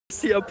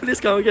See a police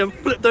car getting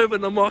flipped over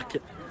in the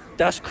market.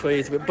 That's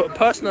crazy. But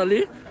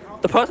personally,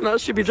 the person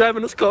that should be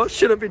driving this car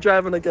shouldn't be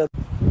driving again.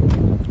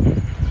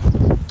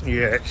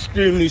 Yeah,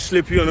 extremely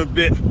slippy on a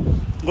bit.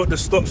 Got the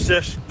stop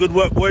sesh. Good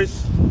work,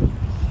 boys.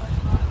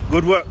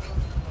 Good work.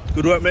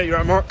 Good work, mate. You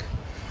right, Mark?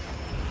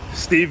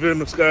 Stephen,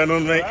 what's going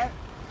on, mate?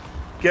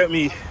 Get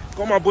me.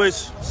 Got my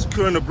boys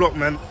securing the block,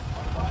 man.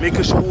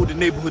 Making sure all the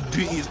neighborhood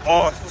duties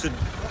are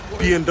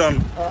being done. You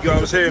get what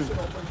I'm saying?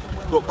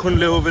 Got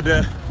Kunle over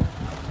there.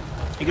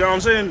 You get what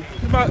I'm saying?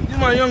 These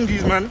my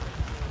youngies, man.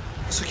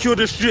 Secure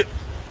the strip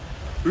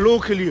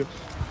locally.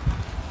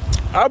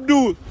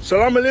 Abdul,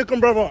 salam alaikum,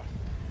 brother.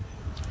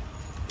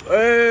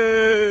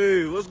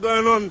 Hey, what's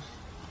going on?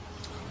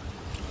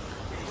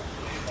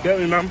 Get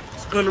me, man.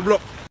 Secure the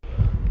block.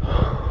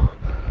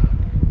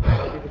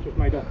 It was just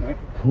made up, mate.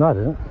 No, I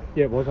didn't.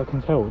 Yeah, it was, I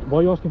can tell. Why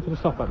are you asking for the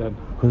stuff back then?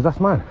 Because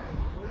that's mine.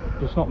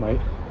 It's not, mate.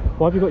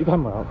 Why have you got your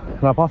camera out?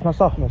 Can I pass my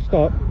stuff? No,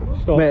 stop.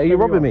 Stop. Mate, are you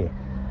robbing me?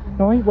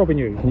 No, I ain't robbing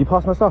you. Can you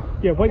pass my stuff?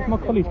 Yeah, wait for my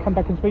colleagues to come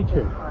back and speak to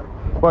you.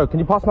 Bro, can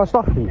you pass my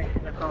stuff, please?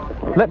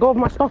 Let go of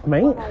my stuff,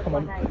 mate. Come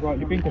on, right,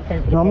 you're being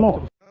detained for No, the I'm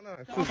purpose not. No,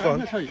 it's all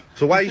fun.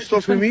 So why are you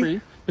stopping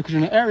me? Because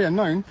you're in an area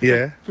known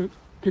Yeah. for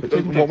people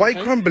taking Why are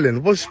you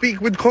crumbling? Well,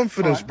 speak with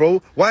confidence,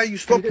 bro. Why are you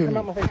stopping them me?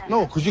 out my face?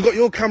 No, because you got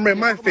your camera in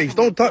my face.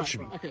 Don't touch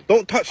me. Okay.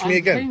 Don't touch me I'm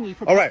again. paying you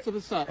for All right. purpose of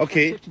the search.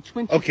 Okay. Section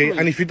 23. Okay.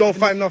 And if you don't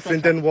find nothing,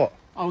 then what?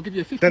 I'll give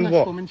you a 50 Then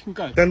what? form and you can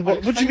go. Then what?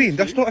 I'll What do you explain mean?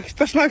 it to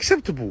That's not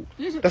acceptable.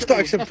 It is That's not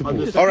acceptable.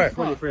 acceptable. That's All right.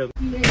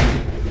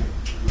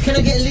 Can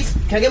I get at least?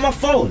 Can I get my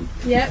phone?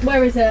 Yeah,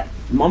 where is it?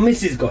 My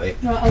missus got it.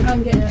 Right, I'll go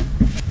and get it.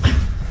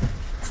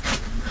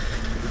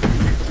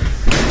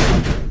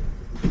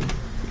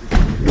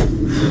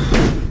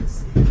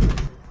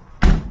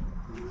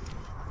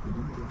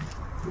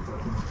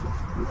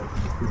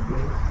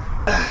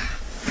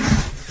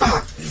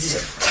 Fuck, this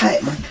is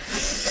tight, man.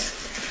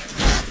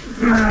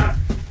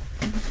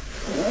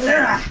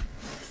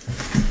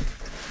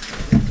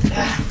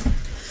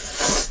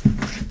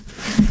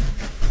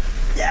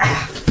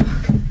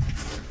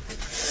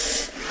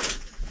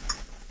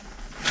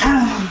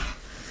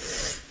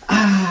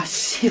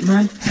 Shit,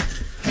 man. Fuck,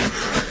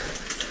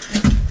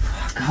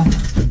 how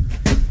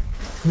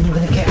am I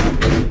gonna get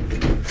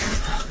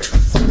out?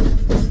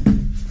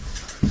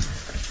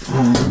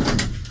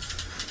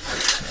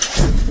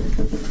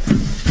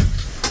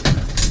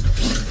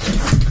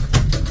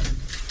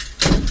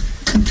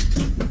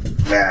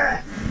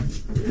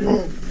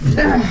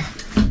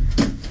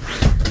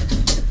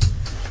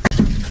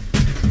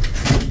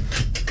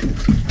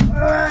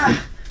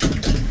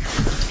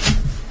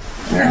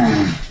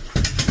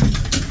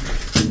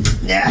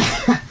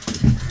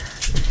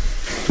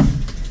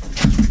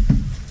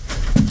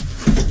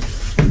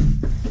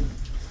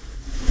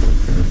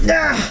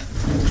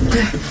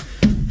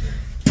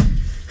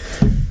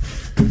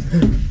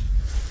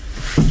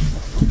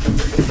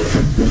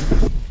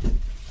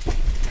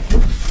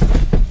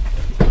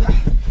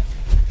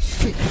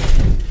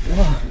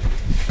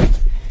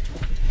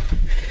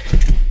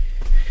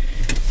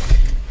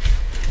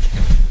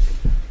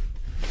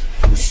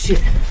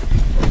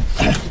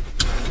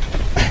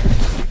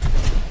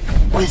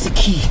 Where's the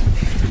key?